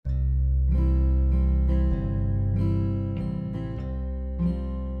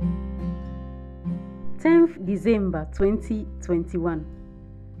10th December 2021.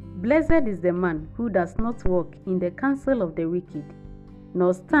 Blessed is the man who does not walk in the counsel of the wicked,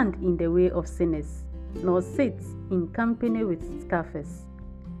 nor stand in the way of sinners, nor sit in company with scoffers.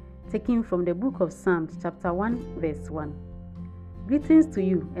 Taken from the book of Psalms chapter 1 verse 1. Greetings to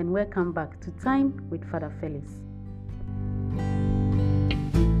you and welcome back to Time with Father Felix.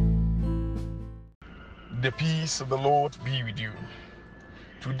 The peace of the Lord be with you.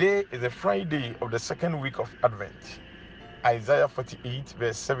 Today is the Friday of the second week of Advent. Isaiah 48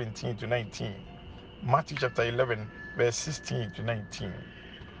 verse 17 to 19. Matthew chapter 11 verse 16 to 19.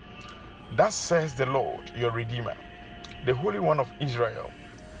 Thus says the Lord your Redeemer, the Holy One of Israel.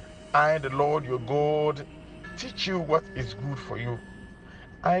 I, the Lord your God, teach you what is good for you.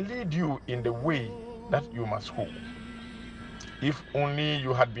 I lead you in the way that you must go. If only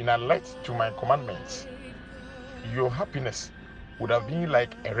you had been alert to my commandments, your happiness would have been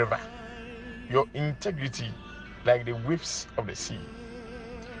like a river, your integrity like the waves of the sea.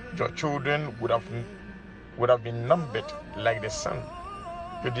 Your children would have been numbered like the sun,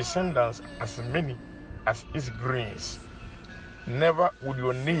 your descendants as many as its grains. Never would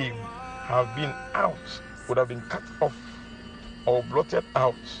your name would have been cut off or blotted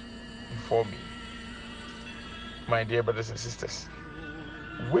out before me. My dear brothers and sisters,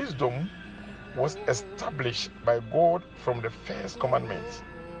 wisdom was established by God from the first commandment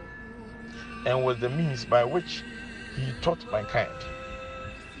and was the means by which he taught mankind.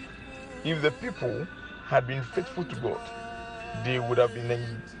 If the people had been faithful to God, they would have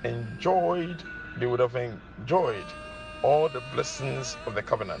enjoyed all the blessings of the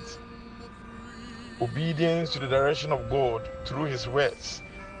covenant. Obedience to the direction of God through his words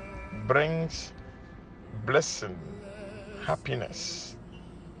brings blessing, happiness,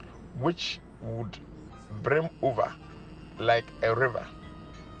 which would brim over like a river,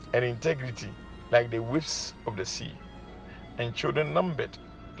 and integrity like the waves of the sea, and children numbered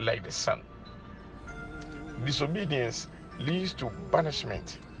like the sun. Disobedience leads to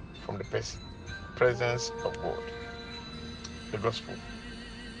banishment from the presence of God. The Gospel.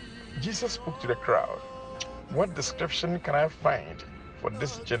 Jesus spoke to the crowd. What description can I find for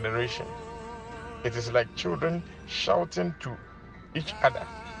this generation? It is like children shouting to each other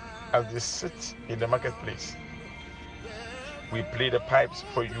as they sit in the marketplace. We played the pipes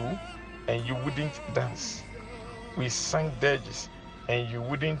for you and you wouldn't dance. We sang dirges and you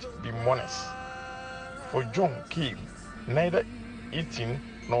wouldn't be mourners. For John came neither eating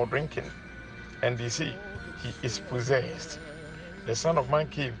nor drinking, and they say he is possessed. The Son of Man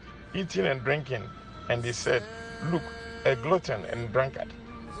came eating and drinking, and they said, look, a glutton and drunkard,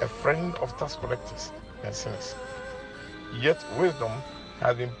 a friend of tax collectors and sinners. Yet wisdom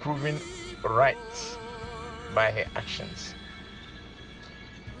has been proven right by her actions.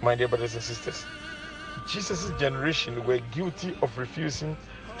 My dear brothers and sisters, Jesus' generation were guilty of refusing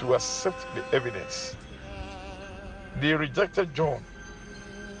to accept the evidence. They rejected John,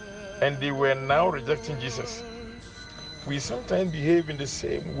 and they were now rejecting Jesus. We sometimes behave in the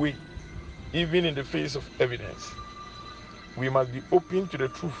same way, even in the face of evidence. We must be open to the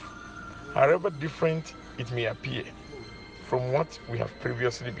truth, however different it may appear from what we have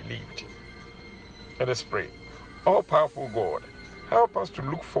previously believed. Let us pray. All-powerful God, help us to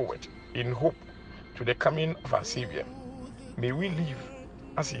look forward in hope to the coming of our Savior. May we live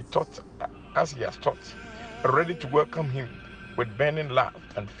as He has taught, ready to welcome Him with burning love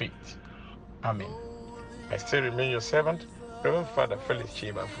and faith. Amen. I still remain your servant, Reverend Father Felix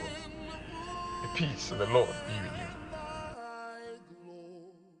Chebafo. The peace of the Lord be with you.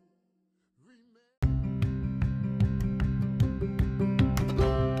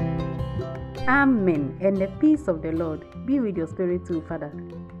 Amen. And the peace of the Lord be with your spirit too, Father.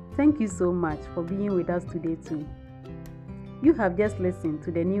 Thank you so much for being with us today too. You have just listened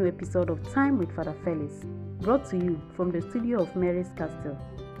to the new episode of Time with Father Felix, brought to you from the studio of Mary's Castle.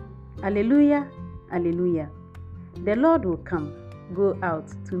 Alleluia, alleluia. The Lord will come, go out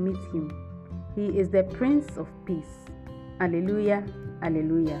to meet him. He is the Prince of Peace. Alleluia,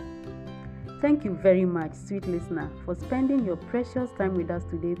 alleluia. Thank you very much, sweet listener, for spending your precious time with us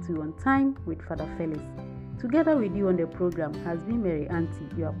today too on Time with Father Felix. Together with you on the program has been Mary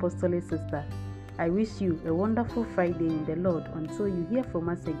Auntie, your apostolic sister. I wish you a wonderful Friday in the Lord until you hear from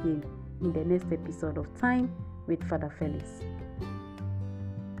us again in the next episode of Time with Father Felix.